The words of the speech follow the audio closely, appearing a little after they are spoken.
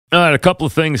All right, a couple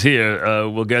of things here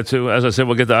we'll get to. As I said,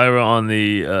 we'll get to Ira on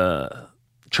the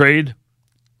trade,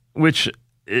 which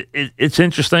it's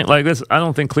interesting. Like this, I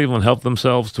don't think Cleveland helped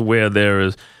themselves to where there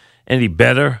is any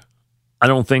better. I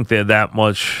don't think they're that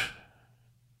much.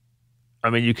 I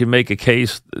mean, you can make a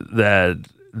case that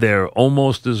they're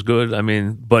almost as good. I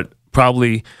mean, but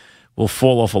probably will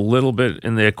fall off a little bit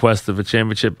in their quest of a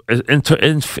championship in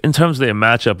terms of their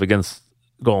matchup against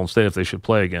Golden State if they should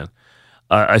play again.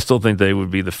 I still think they would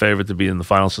be the favorite to be in the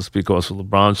finals just because of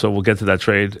LeBron. So we'll get to that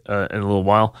trade in a little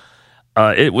while.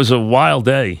 It was a wild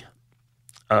day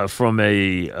from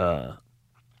a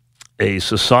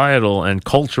societal and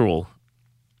cultural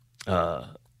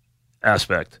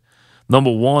aspect.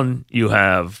 Number one, you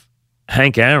have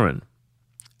Hank Aaron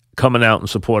coming out in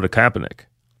support of Kaepernick,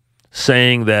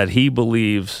 saying that he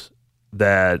believes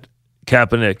that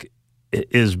Kaepernick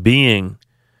is being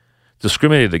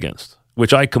discriminated against,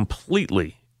 which I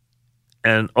completely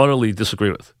and utterly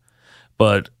disagree with.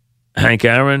 But Hank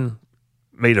Aaron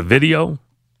made a video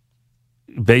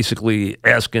basically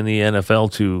asking the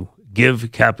NFL to give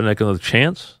Kaepernick another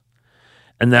chance.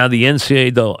 And now the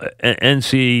NAACP,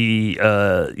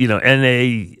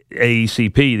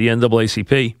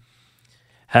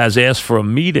 has asked for a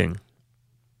meeting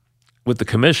with the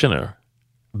commissioner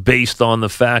based on the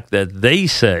fact that they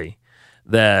say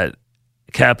that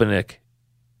Kaepernick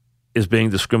is being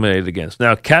discriminated against.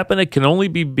 Now, Kaepernick can only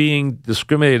be being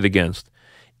discriminated against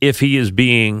if he is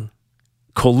being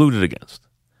colluded against,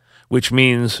 which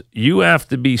means you have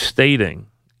to be stating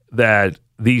that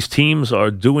these teams are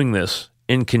doing this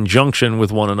in conjunction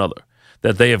with one another,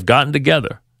 that they have gotten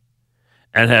together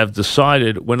and have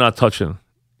decided we're not touching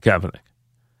Kaepernick.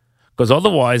 Because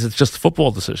otherwise, it's just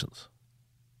football decisions.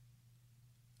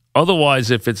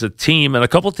 Otherwise, if it's a team, and a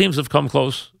couple teams have come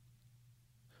close,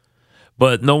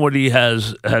 but nobody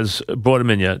has brought him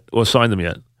in yet or signed him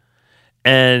yet.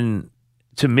 And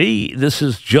to me, this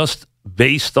is just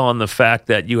based on the fact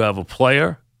that you have a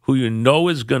player who you know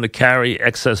is going to carry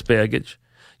excess baggage,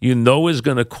 you know is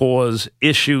going to cause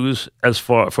issues as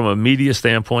far from a media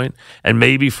standpoint and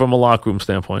maybe from a locker room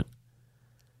standpoint.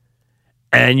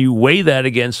 And you weigh that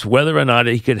against whether or not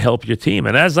he could help your team.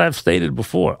 And as I've stated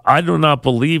before, I do not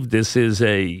believe this is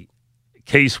a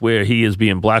case where he is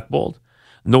being blackballed,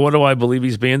 nor do I believe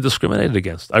he's being discriminated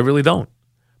against. I really don't.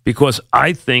 Because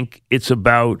I think it's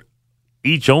about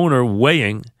each owner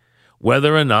weighing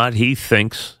whether or not he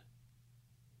thinks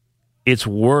it's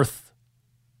worth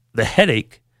the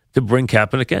headache to bring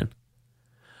Kaepernick in.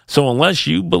 So unless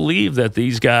you believe that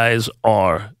these guys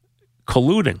are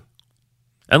colluding,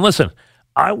 and listen,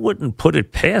 I wouldn't put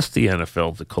it past the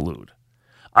NFL to collude.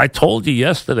 I told you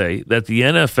yesterday that the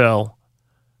NFL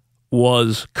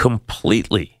was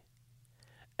completely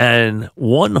and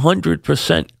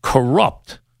 100%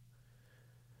 corrupt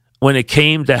when it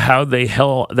came to how they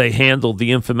handled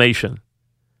the information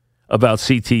about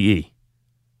CTE.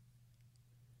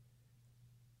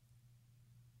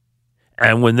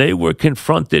 And when they were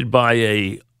confronted by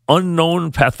a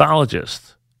unknown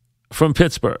pathologist from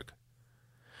Pittsburgh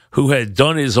who had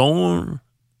done his own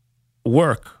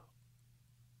work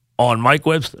on Mike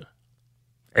Webster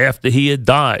after he had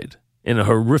died in a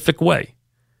horrific way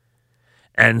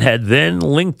and had then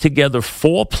linked together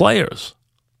 4 players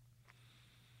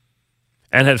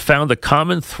and had found a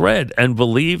common thread and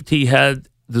believed he had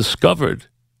discovered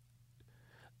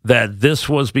that this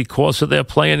was because of their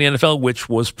play in the NFL, which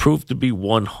was proved to be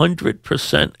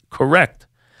 100% correct.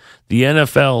 The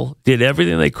NFL did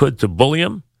everything they could to bully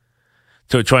him,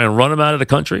 to try and run him out of the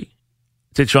country,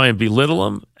 to try and belittle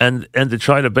him, and to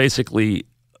try to basically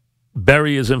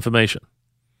bury his information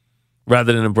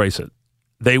rather than embrace it.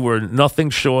 They were nothing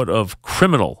short of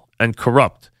criminal and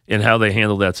corrupt in how they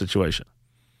handled that situation.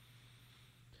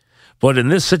 But in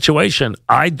this situation,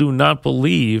 I do not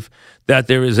believe that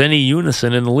there is any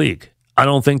unison in the league. I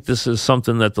don't think this is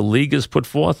something that the league has put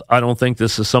forth. I don't think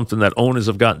this is something that owners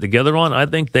have gotten together on. I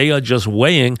think they are just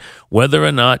weighing whether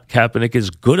or not Kaepernick is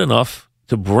good enough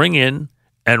to bring in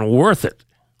and worth it.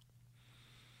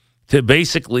 To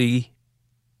basically,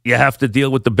 you have to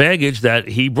deal with the baggage that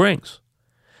he brings.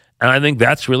 And I think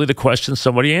that's really the question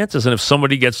somebody answers. And if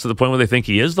somebody gets to the point where they think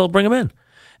he is, they'll bring him in.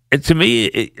 And to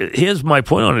me, here's my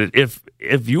point on it.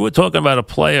 If you were talking about a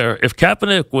player, if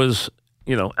Kaepernick was,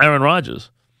 Aaron Rodgers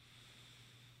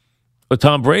or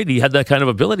Tom Brady had that kind of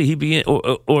ability, he'd be in,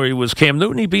 or he was Cam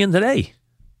Newton, he'd be in today.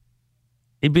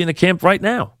 He'd be in a camp right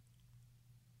now.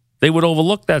 They would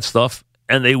overlook that stuff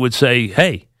and they would say,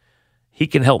 hey, he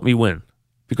can help me win,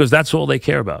 because that's all they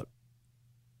care about.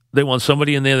 They want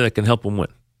somebody in there that can help them win.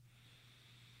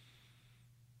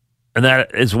 And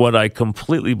that is what I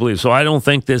completely believe. So I don't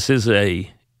think this is a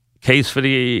case for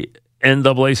the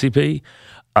NAACP.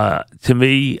 To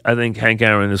me, I think Hank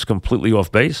Aaron is completely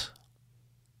off base.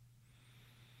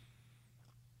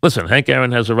 Listen, Hank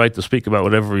Aaron has a right to speak about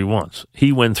whatever he wants.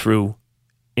 He went through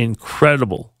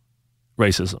incredible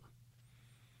racism.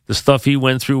 The stuff he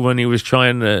went through when he was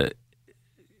trying to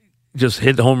just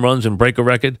hit home runs and break a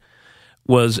record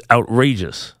was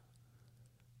outrageous.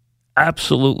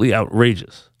 Absolutely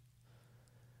outrageous.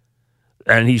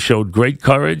 And he showed great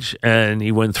courage, and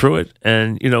he went through it,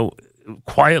 and,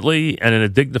 quietly and in a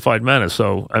dignified manner.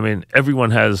 So, I mean,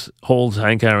 everyone holds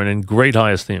Hank Aaron in great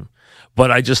high esteem. But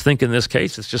I just think in this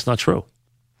case, it's just not true.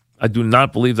 I do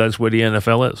not believe that's where the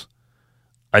NFL is.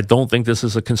 I don't think this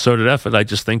is a concerted effort. I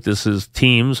just think this is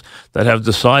teams that have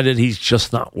decided he's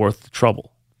just not worth the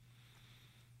trouble.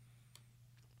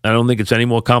 I don't think it's any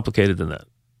more complicated than that.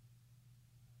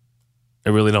 I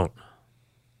really don't.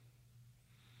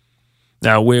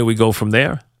 Now, where we go from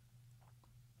there,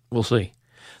 we'll see.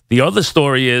 The other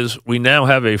story is we now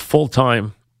have a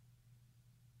full-time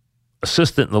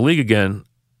assistant in the league again,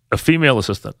 a female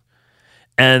assistant.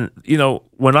 And,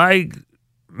 when I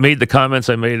made the comments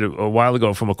I made a while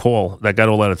ago from a call that got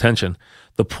all that attention,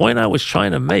 the point I was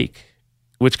trying to make,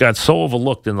 which got so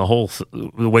overlooked in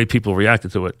the way people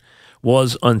reacted to it,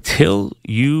 was until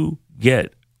you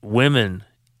get women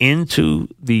into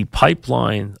the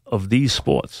pipeline of these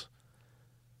sports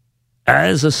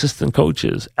as assistant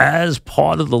coaches, as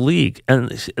part of the league, and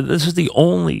this is the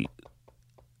only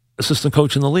assistant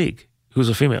coach in the league who's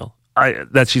a female,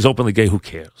 that she's openly gay, who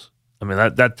cares? I mean,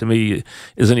 that to me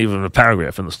isn't even a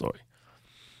paragraph in the story.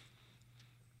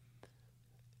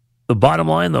 The bottom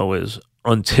line, though, is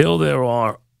until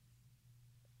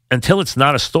it's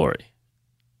not a story,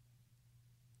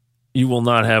 you will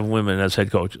not have women as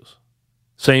head coaches.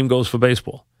 Same goes for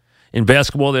baseball. In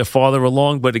basketball, they're farther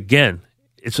along, but again,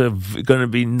 it's going to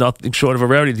be nothing short of a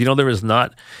rarity. There is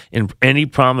not, in any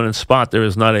prominent spot, there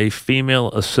is not a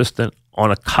female assistant on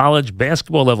a college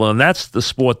basketball level, and that's the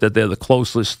sport that they're the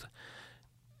closest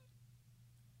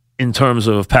in terms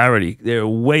of parity. They're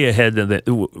way ahead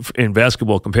in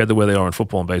basketball compared to where they are in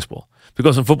football and baseball.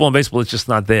 Because in football and baseball, it's just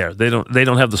not there. They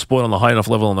don't have the sport on the high enough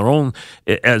level on their own,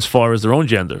 as far as their own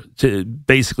gender, to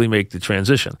basically make the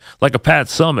transition. Like a Pat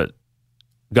Summitt,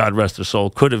 God rest her soul,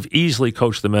 could have easily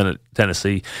coached the men at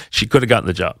Tennessee. She could have gotten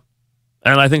the job.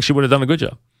 And I think she would have done a good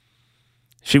job.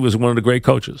 She was one of the great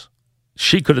coaches.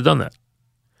 She could have done that.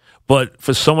 But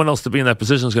for someone else to be in that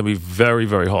position is going to be very,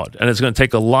 very hard. And it's going to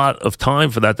take a lot of time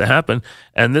for that to happen.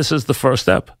 And this is the first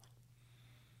step.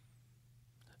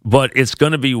 But it's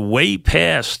going to be way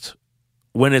past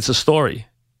when it's a story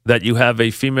that you have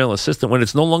a female assistant. When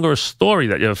it's no longer a story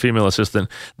that you have a female assistant,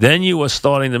 then you are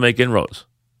starting to make inroads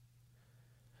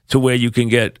to where you can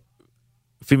get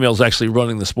females actually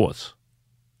running the sports.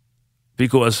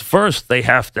 Because first, they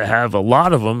have to have a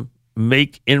lot of them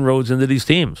make inroads into these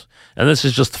teams. And this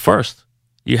is just the first.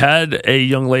 You had a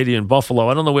young lady in Buffalo.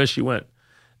 I don't know where she went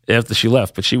after she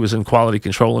left, but she was in quality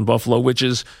control in Buffalo, which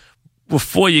is,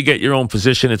 before you get your own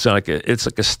position, it's like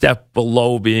a step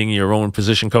below being your own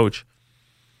position coach.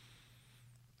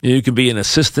 You can be an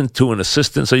assistant to an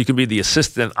assistant, so you can be the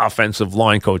assistant offensive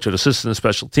line coach or the assistant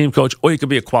special team coach, or you can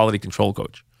be a quality control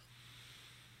coach.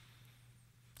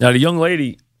 Now, the young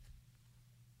lady,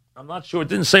 I'm not sure, it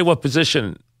didn't say what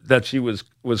position that she was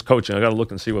coaching. I got to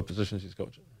look and see what position she's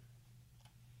coaching.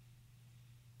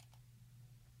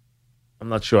 I'm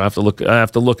not sure. I have to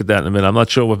look at that in a minute. I'm not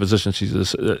sure what position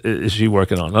is she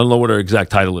working on. I don't know what her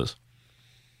exact title is.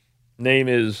 Name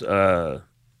is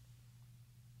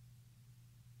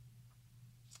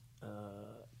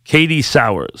Katie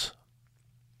Sowers,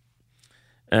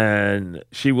 and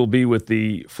she will be with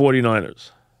the 49ers.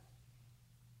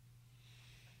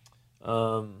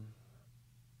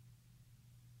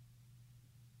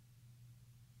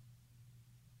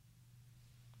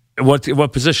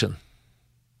 What position?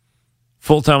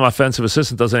 Full-time offensive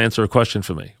assistant doesn't answer a question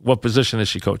for me. What position is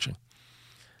she coaching?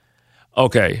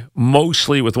 Okay,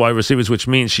 mostly with wide receivers, which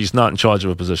means she's not in charge of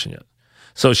a position yet.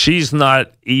 So she's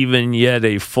not even yet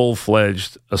a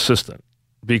full-fledged assistant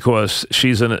because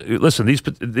she's in. Listen,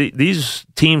 these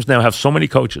teams now have so many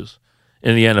coaches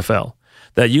in the NFL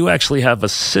that you actually have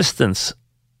assistants.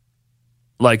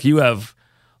 Like you have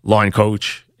line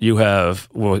coach, you have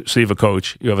receiver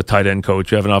coach, you have a tight end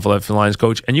coach, you have an offensive lines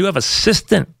coach, and you have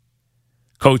assistant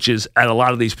coaches at a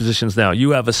lot of these positions now.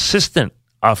 You have assistant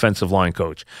offensive line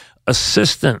coach,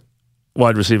 assistant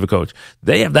wide receiver coach.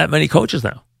 They have that many coaches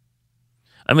now.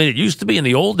 I mean, it used to be in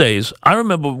the old days. I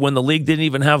remember when the league didn't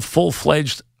even have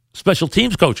full-fledged special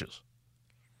teams coaches.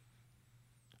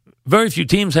 Very few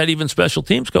teams had even special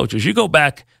teams coaches. You go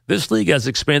back, this league has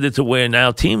expanded to where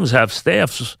now teams have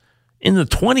staffs in the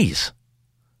 20s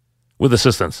with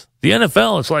assistants. The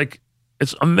NFL,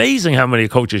 it's amazing how many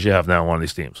coaches you have now on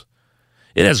these teams.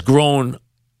 It has grown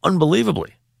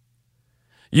unbelievably.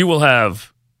 You will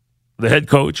have the head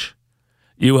coach.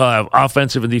 You will have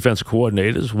offensive and defensive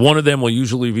coordinators. One of them will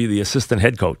usually be the assistant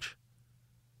head coach.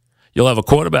 You'll have a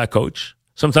quarterback coach.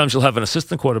 Sometimes you'll have an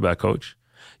assistant quarterback coach.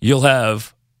 You'll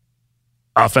have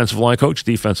offensive line coach,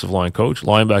 defensive line coach,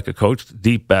 linebacker coach,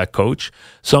 deep back coach.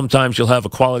 Sometimes you'll have a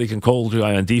quality control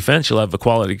guy on defense. You'll have a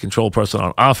quality control person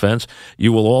on offense.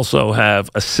 You will also have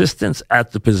assistants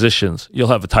at the positions. You'll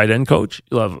have a tight end coach.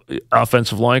 You'll have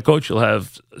offensive line coach. You'll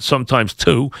have sometimes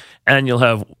two, and you'll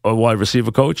have a wide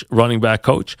receiver coach, running back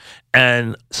coach,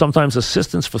 and sometimes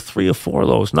assistants for 3 or 4 of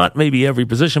those. Not maybe every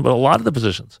position, but a lot of the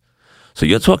positions. So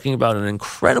you're talking about an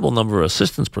incredible number of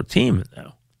assistants per team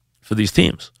now for these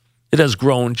teams. It has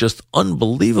grown just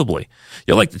unbelievably.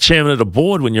 You're like the chairman of the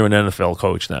board when you're an NFL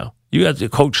coach now. You have to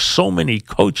coach so many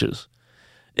coaches.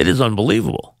 It is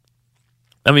unbelievable.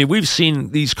 I mean, we've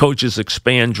seen these coaches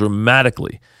expand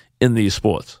dramatically in these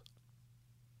sports.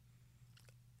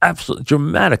 Absolutely,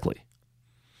 dramatically.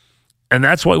 And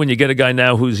that's why when you get a guy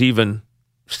now who's even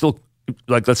still,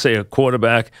 like let's say a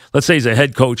quarterback, let's say he's a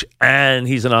head coach and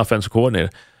he's an offensive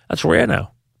coordinator, that's rare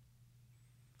now.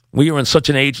 We are in such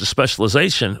an age of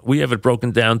specialization, we have it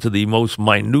broken down to the most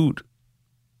minute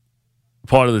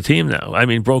part of the team now. I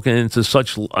mean, broken into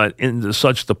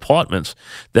such departments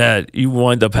that you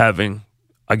wind up having,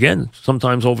 again,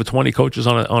 sometimes over 20 coaches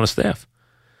on a staff.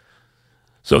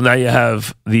 So now you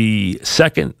have the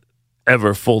second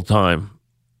ever full-time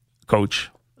coach,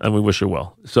 and we wish her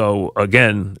well. So,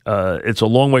 again, it's a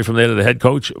long way from there to the head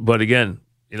coach. But, again,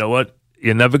 you know what?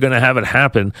 You're never going to have it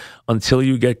happen until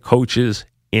you get coaches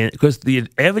in, because the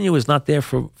avenue is not there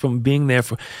from being there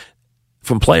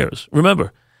from players.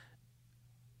 Remember,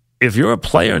 if you're a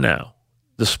player now,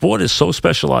 the sport is so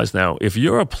specialized now. If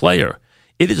you're a player,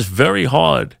 it is very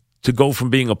hard to go from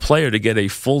being a player to get a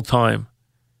full-time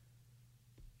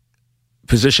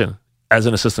position as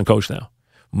an assistant coach now.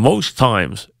 Most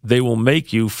times, they will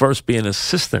make you first be an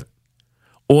assistant,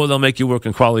 or they'll make you work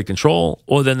in quality control,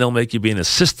 or then they'll make you be an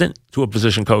assistant to a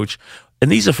position coach. And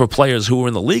these are for players who are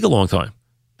in the league a long time.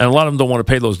 And a lot of them don't want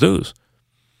to pay those dues.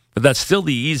 But that's still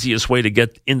the easiest way to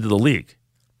get into the league.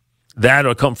 That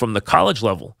or come from the college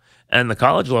level. And the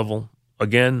college level,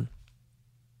 again,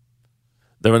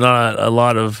 there are not a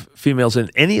lot of females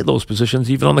in any of those positions,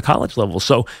 even on the college level.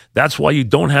 So that's why you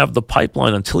don't have the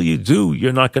pipeline. Until you do,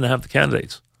 you're not going to have the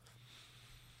candidates.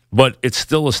 But it's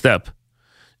still a step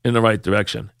in the right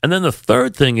direction. And then the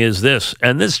third thing is this,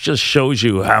 and this just shows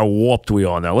you how warped we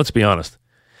are now. Let's be honest.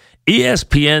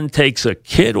 ESPN takes a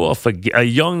kid off, a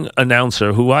young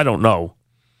announcer who I don't know,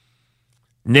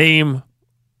 name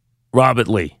Robert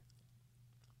Lee.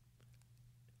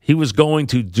 He was going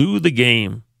to do the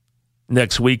game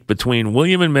next week between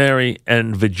William and Mary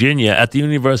and Virginia at the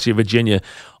University of Virginia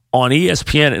on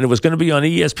ESPN, and it was going to be on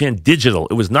ESPN Digital.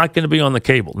 It was not going to be on the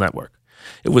cable network.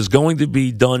 It was going to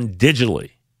be done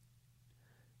digitally.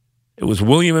 It was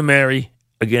William and Mary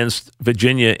against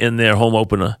Virginia in their home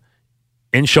opener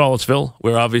in Charlottesville,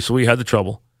 where obviously we had the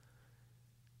trouble.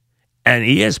 And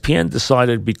ESPN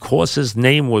decided, because his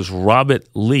name was Robert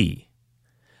Lee,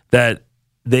 that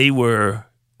they were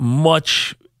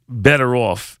much better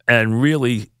off and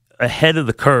really ahead of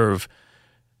the curve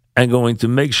and going to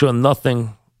make sure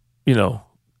nothing,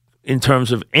 in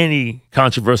terms of any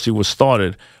controversy was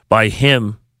started by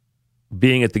him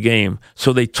being at the game.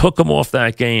 So they took him off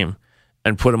that game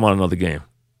and put him on another game.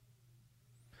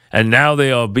 And now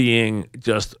they are being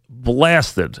just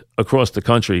blasted across the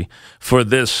country for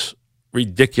this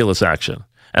ridiculous action.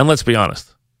 And let's be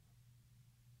honest,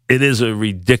 it is a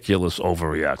ridiculous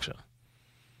overreaction.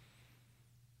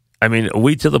 I mean, are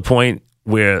we to the point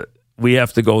where we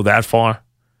have to go that far?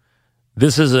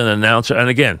 This is an announcer, and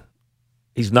again,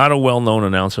 he's not a well-known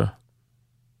announcer.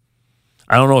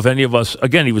 I don't know if any of us,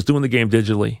 again, he was doing the game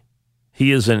digitally.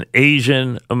 He is an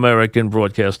Asian American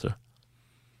broadcaster.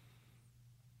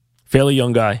 Fairly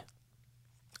young guy.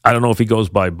 I don't know if he goes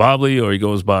by Bob Lee or he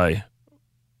goes by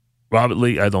Robert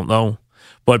Lee. I don't know.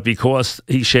 But because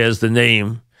he shares the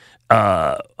name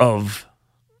of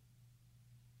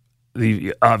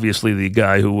obviously the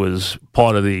guy who was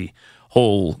part of the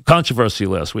whole controversy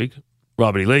last week,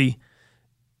 Robert E. Lee,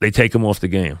 they take him off the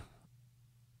game.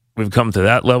 We've come to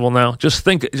that level now. Just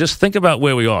think about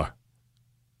where we are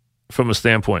from a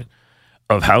standpoint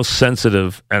of how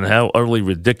sensitive and how utterly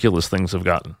ridiculous things have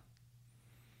gotten.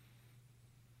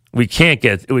 We can't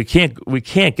get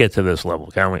to this level,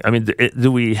 can we? I mean,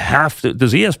 do we have to?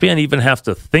 Does ESPN even have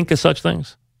to think of such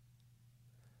things?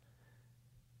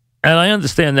 And I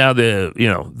understand now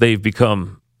they've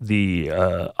become the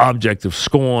object of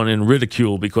scorn and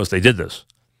ridicule because they did this,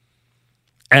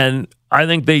 and I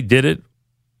think they did it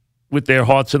with their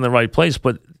hearts in the right place.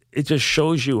 But it just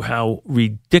shows you how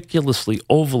ridiculously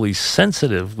overly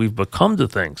sensitive we've become to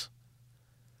things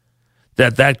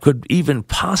that could even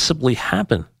possibly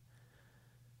happen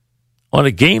on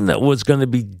a game that was going to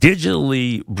be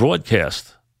digitally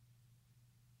broadcast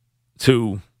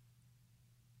to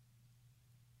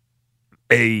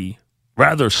a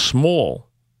rather small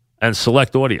and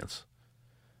select audience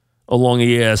along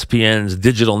ESPN's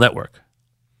digital network.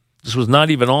 This was not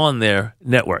even on their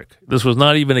network. This was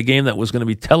not even a game that was going to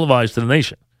be televised to the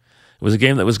nation. It was a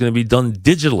game that was going to be done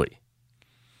digitally.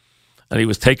 And he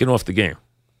was taken off the game.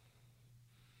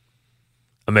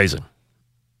 Amazing.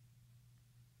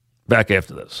 Back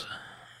after this.